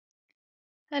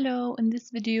Hello, in this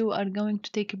video we are going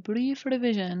to take a brief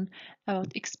revision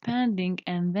about expanding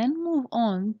and then move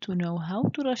on to know how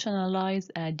to rationalize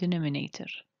a denominator.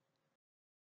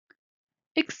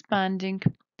 Expanding.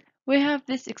 We have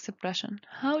this expression.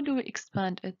 How do we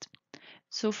expand it?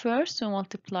 So first we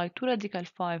multiply 2 radical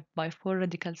 5 by 4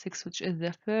 radical 6, which is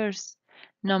the first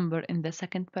number in the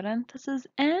second parenthesis,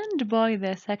 and by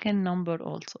the second number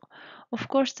also. Of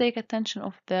course, take attention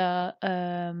of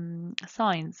the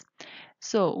signs.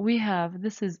 So we have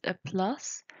this is a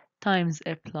plus times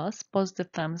a plus,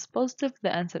 positive times positive,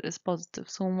 the answer is positive.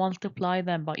 So multiply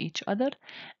them by each other,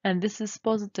 and this is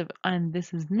positive and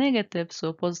this is negative,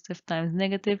 so positive times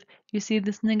negative. You see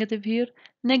this negative here?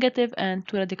 Negative and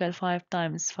 2 radical 5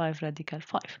 times 5 radical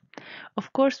 5.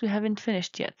 Of course, we haven't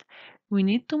finished yet. We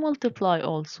need to multiply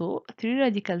also 3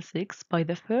 radical 6 by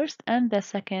the first and the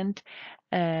second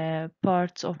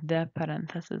parts of the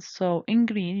parentheses. So in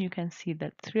green, you can see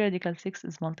that 3 radical 6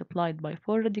 is multiplied by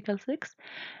 4 radical 6,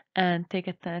 and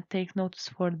take notice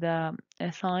for the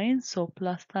signs. So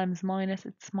plus times minus,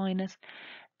 it's minus,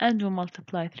 and we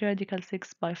multiply 3 radical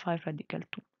 6 by 5 radical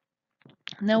 2.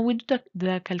 Now we do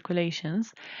the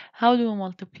calculations. How do we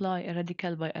multiply a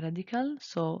radical by a radical?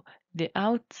 So the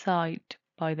outside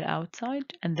by the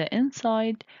outside and the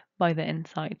inside by the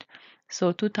inside.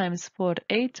 So 2 times 4,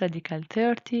 8, radical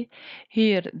 30.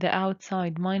 Here the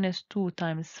outside minus 2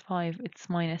 times 5, it's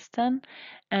minus 10.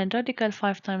 And radical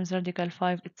 5 times radical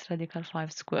 5, it's radical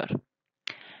 5 square.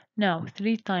 Now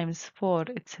 3 times 4,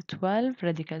 it's 12,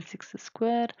 radical 6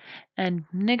 square, and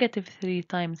negative 3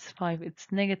 times 5, it's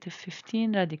negative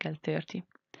 15, radical 30.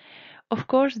 Of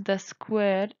course, the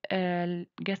square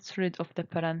gets rid of the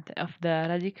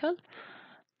radical,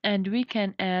 and we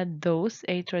can add those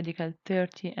 8 radical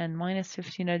 30 and minus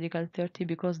 15 radical 30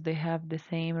 because they have the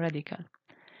same radical.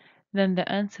 Then the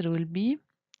answer will be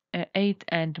 8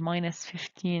 and minus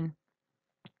 15.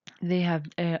 They have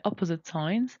opposite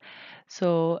signs,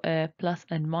 so plus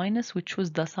and minus. We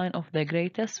choose the sign of the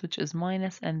greatest, which is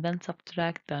minus, and then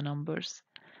subtract the numbers.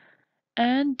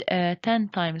 And 10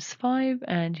 times 5,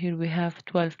 and here we have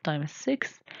 12 times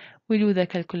 6. We do the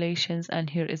calculations, and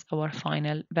here is our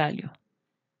final value.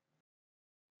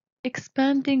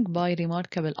 Expanding by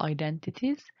remarkable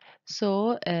identities.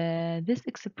 So this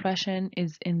expression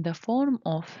is in the form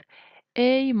of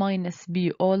a minus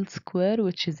b all square,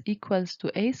 which is equals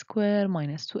to a square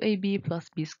minus 2ab plus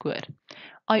b square.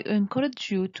 I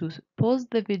encourage you to pause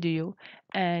the video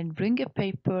and bring a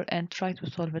paper and try to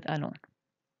solve it alone.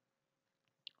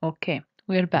 Okay,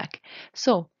 we're back.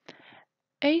 So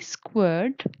a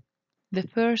squared, the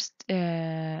first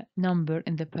number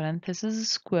in the parentheses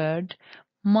squared,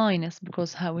 minus,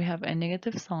 because we have a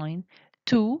negative sign,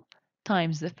 2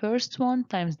 times the first one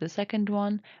times the second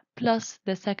one plus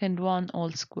the second one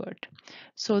all squared.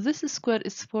 So this square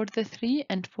is for the 3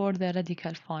 and for the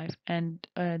radical 5, and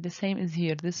the same is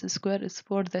here. This square is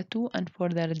for the 2 and for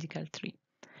the radical 3.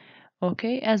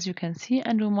 Okay, as you can see,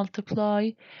 and we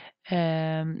multiply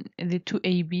the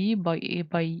 2ab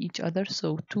by each other,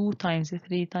 so 2 times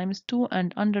 3 times 2,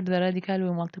 and under the radical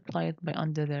we multiply it by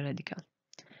under the radical,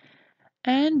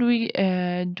 and we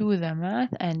do the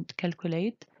math and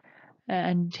calculate,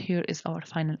 and here is our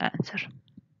final answer.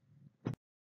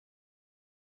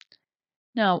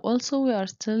 Now, also we are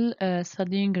still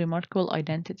studying remarkable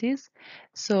identities.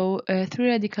 So 3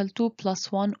 radical 2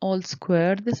 plus 1 all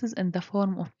square, this is in the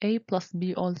form of a plus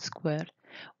b all square,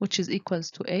 which is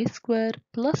equals to a square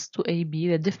plus 2ab.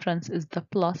 The difference is the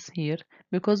plus here,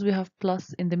 because we have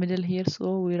plus in the middle here,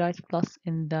 so we write plus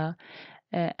in the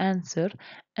answer,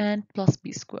 and plus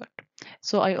b squared.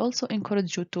 So I also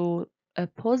encourage you to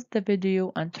pause the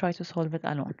video and try to solve it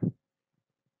alone.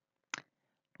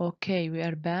 Okay, we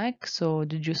are back. So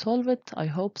did you solve it? I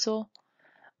hope so.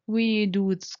 We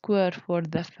do square for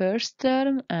the first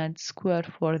term and square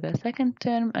for the second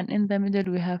term, and in the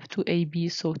middle we have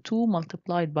 2ab, so 2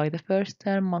 multiplied by the first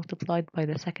term multiplied by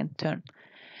the second term.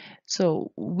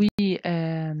 So we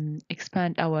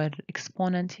expand our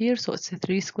exponent here, so it's a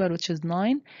 3 square, which is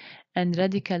 9, and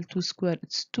radical 2 square,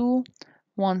 it's 2,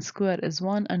 1 square is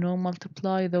 1, and we'll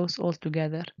multiply those all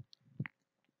together.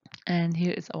 And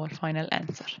here is our final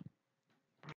answer.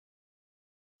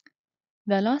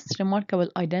 The last remarkable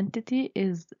identity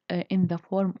is in the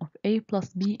form of a plus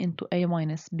b into a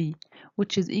minus b,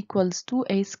 which is equals to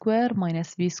a square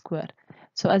minus b square.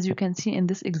 So as you can see in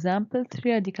this example,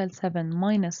 3 radical 7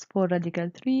 minus 4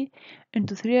 radical 3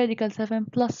 into 3 radical 7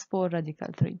 plus 4 radical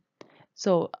 3.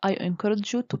 So I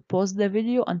encourage you to pause the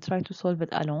video and try to solve it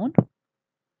alone.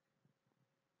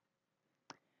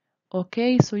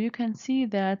 Okay, so you can see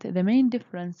that the main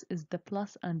difference is the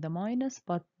plus and the minus,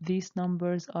 but these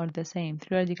numbers are the same.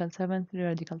 3 radical 7, 3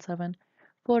 radical 7,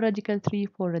 4 radical 3,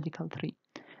 4 radical 3.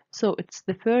 So it's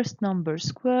the first number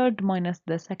squared minus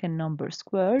the second number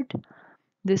squared.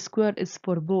 The square is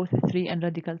for both 3 and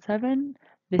radical 7.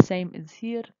 The same is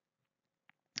here.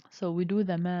 So we do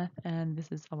the math and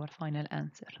this is our final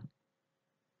answer.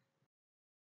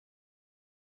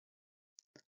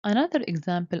 Another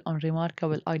example on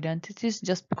remarkable identities,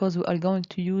 just because we are going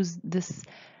to use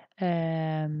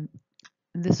um,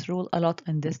 this rule a lot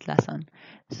in this lesson.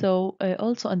 So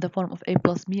also in the form of a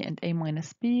plus b and a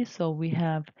minus b, so we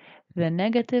have the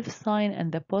negative sign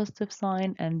and the positive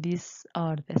sign, and these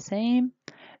are the same.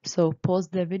 So pause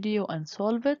the video and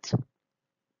solve it.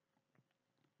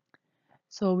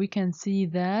 So we can see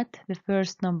that the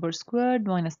first number squared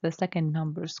minus the second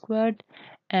number squared,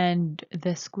 and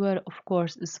the square of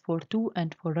course is for 2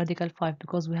 and for radical 5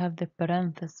 because we have the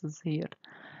parentheses here.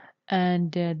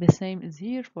 And the same is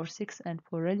here for 6 and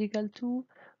for radical 2.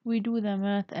 We do the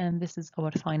math and this is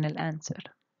our final answer.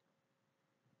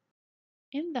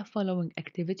 In the following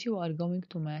activity, we are going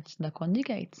to match the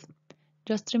conjugates.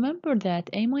 Just remember that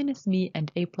a minus b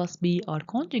and a plus b are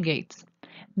conjugates.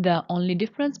 The only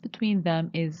difference between them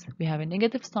is we have a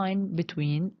negative sign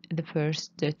between the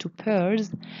first two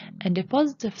pairs and a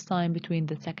positive sign between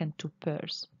the second two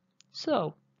pairs.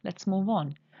 So let's move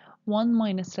on. 1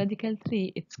 minus radical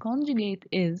 3, its conjugate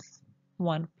is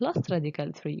 1 plus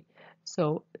radical 3.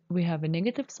 So we have a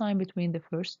negative sign between the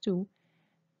first two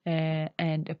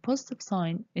and a positive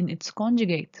sign in its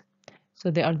conjugate.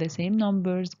 So they are the same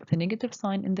numbers, but a negative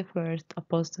sign in the first, a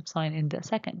positive sign in the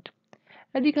second.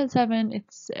 Radical 7,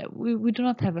 we do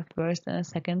not have a first and a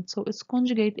second, so its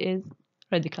conjugate is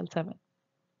radical 7.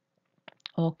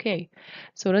 Okay,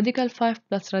 so radical 5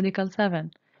 plus radical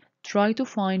 7. Try to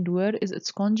find where is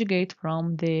its conjugate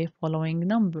from the following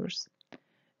numbers.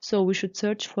 So we should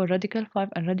search for radical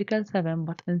 5 and radical 7,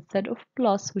 but instead of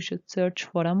plus, we should search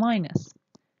for a minus.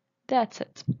 That's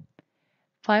it.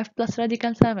 5 plus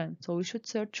radical 7, so we should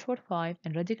search for 5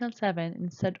 and radical 7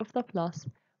 instead of the plus,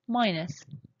 minus.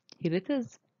 Here it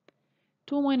is.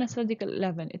 2 minus radical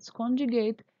 11, its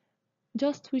conjugate,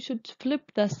 just we should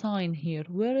flip the sign here.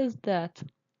 Where is that?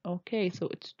 Okay, so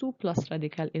it's 2 plus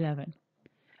radical 11.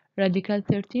 Radical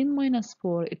 13 minus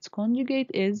 4, its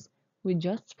conjugate is, we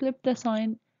just flip the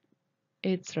sign,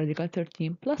 it's radical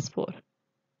 13 plus 4.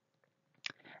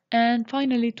 And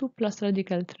finally 2 plus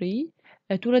radical 3,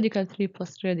 2 radical 3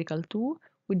 plus radical 2,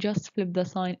 we just flip the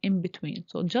sign in between.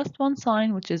 So just one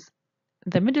sign, which is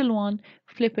the middle one,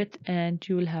 flip it and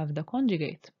you will have the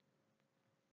conjugate.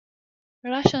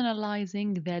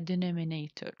 Rationalizing the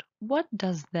denominator. What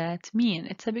does that mean?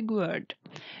 It's a big word.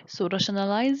 So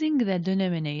rationalizing the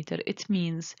denominator, it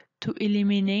means to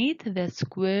eliminate the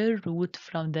square root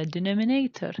from the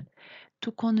denominator,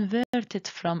 to convert it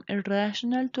from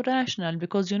irrational to rational,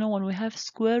 because you know when we have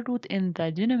square root in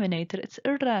the denominator, it's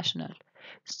irrational.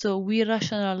 So we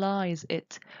rationalize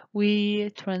it,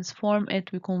 we transform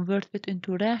it, we convert it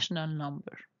into rational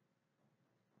number.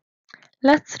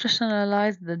 Let's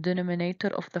rationalize the denominator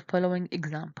of the following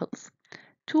examples.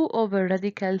 2 over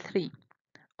radical 3.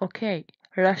 Okay,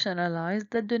 rationalize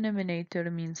the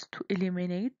denominator means to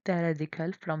eliminate the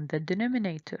radical from the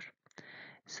denominator.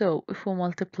 So if we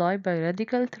multiply by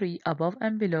radical 3 above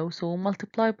and below, so we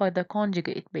multiply by the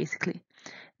conjugate basically.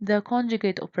 The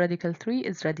conjugate of radical 3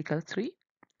 is radical 3.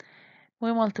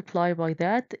 We multiply by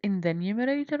that in the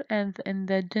numerator and in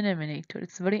the denominator.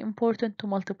 It's very important to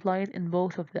multiply it in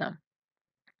both of them.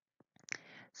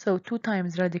 So 2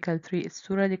 times radical 3 is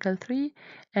 2 radical 3,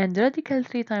 and radical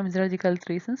 3 times radical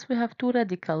 3, since we have 2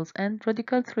 radicals and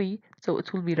radical 3, so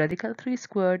it will be radical 3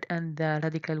 squared and the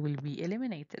radical will be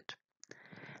eliminated.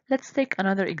 Let's take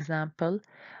another example.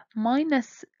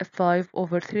 Minus 5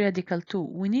 over 3 radical 2.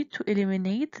 We need to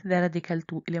eliminate the radical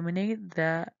 2, eliminate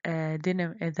the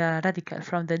radical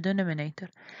from the denominator.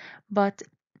 But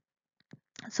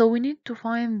so we need to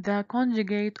find the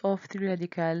conjugate of 3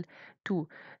 radical 2.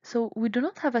 So we do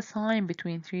not have a sign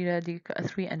between 3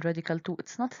 and radical 2.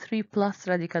 It's not 3 plus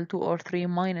radical 2 or 3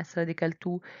 minus radical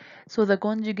 2. So the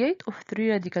conjugate of 3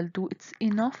 radical 2, it's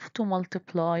enough to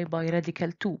multiply by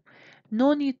radical 2.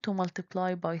 No need to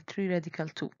multiply by 3 radical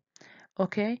 2.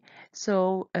 Okay,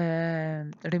 so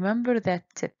remember that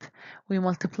tip. We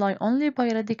multiply only by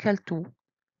radical 2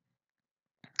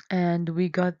 and we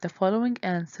got the following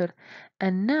answer.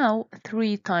 And now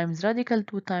 3 times radical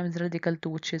 2 times radical 2,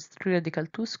 which is 3 radical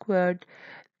 2 squared,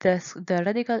 the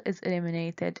radical is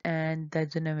eliminated and the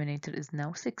denominator is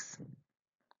now 6.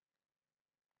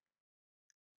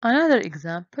 Another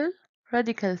example,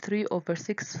 radical 3 over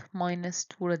 6 minus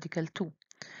 2 radical 2.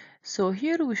 So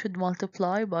here we should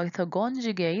multiply by the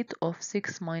conjugate of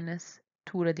 6 minus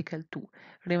 2 radical 2.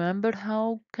 Remember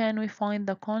how can we find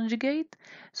the conjugate?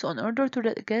 So in order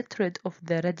to get rid of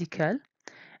the radical,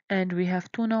 and we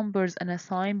have two numbers and a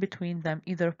sign between them,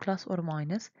 either plus or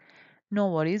minus, no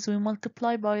worries, we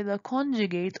multiply by the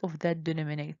conjugate of that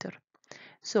denominator.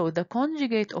 So the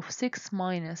conjugate of 6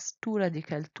 minus 2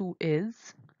 radical 2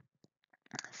 is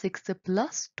 6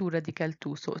 plus 2 radical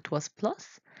 2. So it was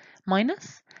plus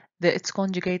minus. Its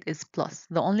conjugate is plus.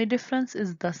 The only difference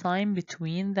is the sign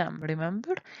between them,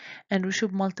 remember? And we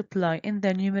should multiply in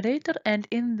the numerator and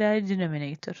in the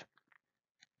denominator.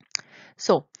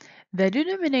 So the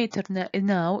denominator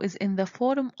now is in the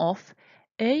form of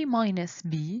a minus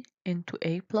b into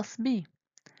a plus b.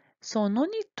 So no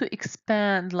need to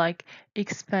expand, like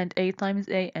expand a times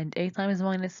a and a times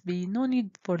minus b. No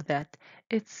need for that.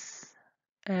 Its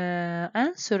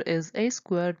answer is a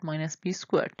squared minus b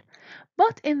squared.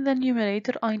 But in the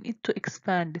numerator, I need to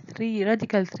expand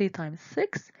radical 3 times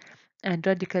 6 and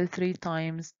radical 3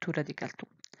 times 2 radical 2.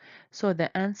 So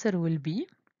the answer will be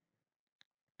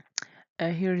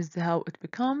here is how it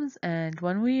becomes, and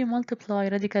when we multiply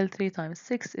radical 3 times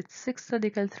 6, it's 6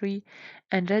 radical 3,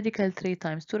 and radical 3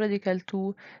 times 2 radical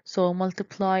 2, so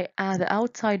multiply the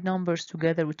outside numbers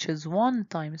together, which is 1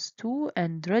 times 2,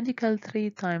 and radical 3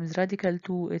 times radical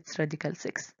 2, it's radical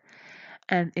 6.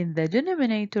 And in the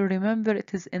denominator, remember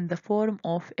it is in the form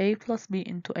of a plus b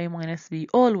into a minus b,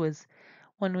 always.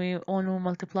 When we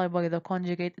multiply by the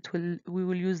conjugate, we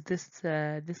will use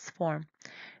this form.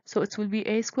 So it will be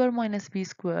a squared minus b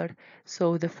squared.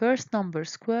 So the first number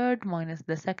squared minus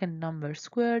the second number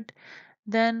squared.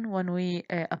 Then when we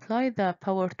apply the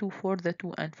power 2 for the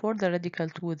 2 and for the radical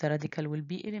 2, the radical will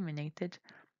be eliminated.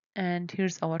 And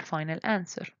here's our final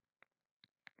answer.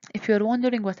 If you're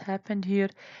wondering what happened here,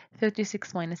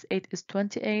 36 minus 8 is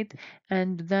 28,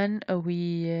 and then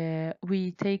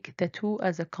we take the 2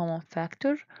 as a common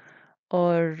factor,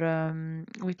 or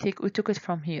we took it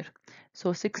from here.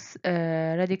 So 6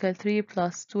 radical 3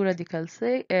 plus 2 radical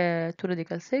 6, 2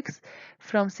 radical 6.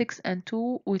 From 6 and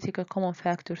 2 we take a common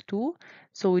factor 2.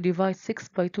 So we divide 6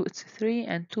 by 2, it's 3,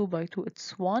 and 2 by 2,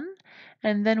 it's 1.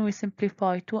 And then we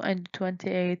simplify 2 and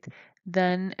 28.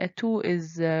 Then 2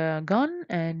 is gone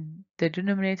and the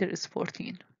denominator is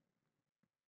 14.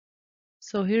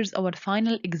 So here's our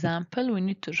final example. We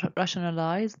need to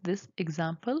rationalize this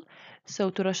example. So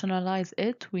to rationalize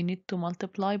it, we need to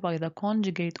multiply by the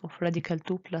conjugate of radical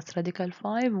 2 plus radical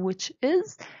 5, which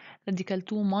is radical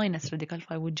 2 minus radical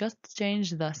 5. We just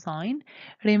change the sign.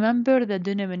 Remember, the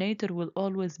denominator will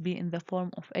always be in the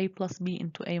form of a plus b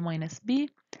into a minus b.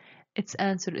 Its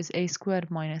answer is a squared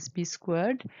minus b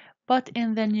squared, but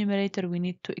in the numerator we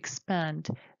need to expand.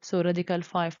 So radical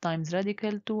 5 times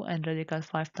radical 2 and radical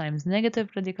 5 times negative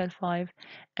radical 5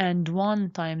 and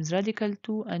 1 times radical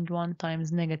 2 and 1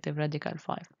 times negative radical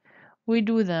 5. We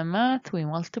do the math, we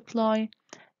multiply,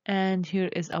 and here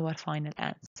is our final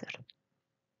answer.